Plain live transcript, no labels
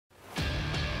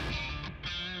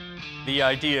The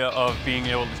idea of being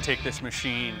able to take this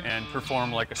machine and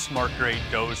perform like a SmartGrade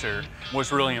dozer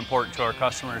was really important to our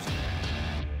customers.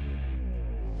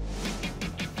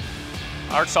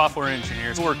 Our software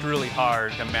engineers worked really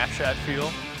hard to match that feel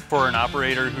for an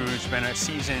operator who's been a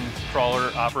seasoned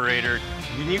crawler operator.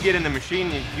 When you get in the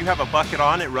machine, you have a bucket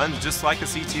on, it runs just like a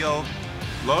CTL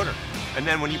loader. And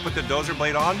then when you put the dozer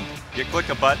blade on, you click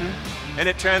a button and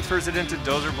it transfers it into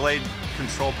dozer blade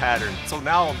control pattern. So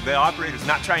now the operator's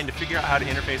not trying to figure out how to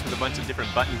interface with a bunch of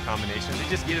different button combinations. They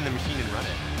just get in the machine and run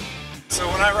it. So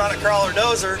when I run a crawler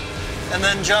dozer and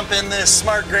then jump in this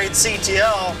SmartGrade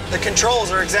CTL, the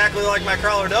controls are exactly like my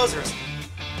crawler dozers.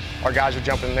 Our guys are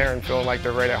jumping in there and feeling like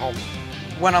they're right at home.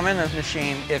 When I'm in this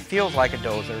machine, it feels like a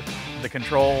dozer. The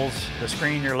controls, the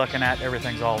screen you're looking at,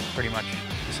 everything's all pretty much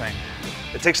the same.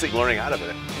 It takes the learning out of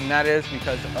it. And that is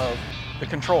because of the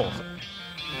controls.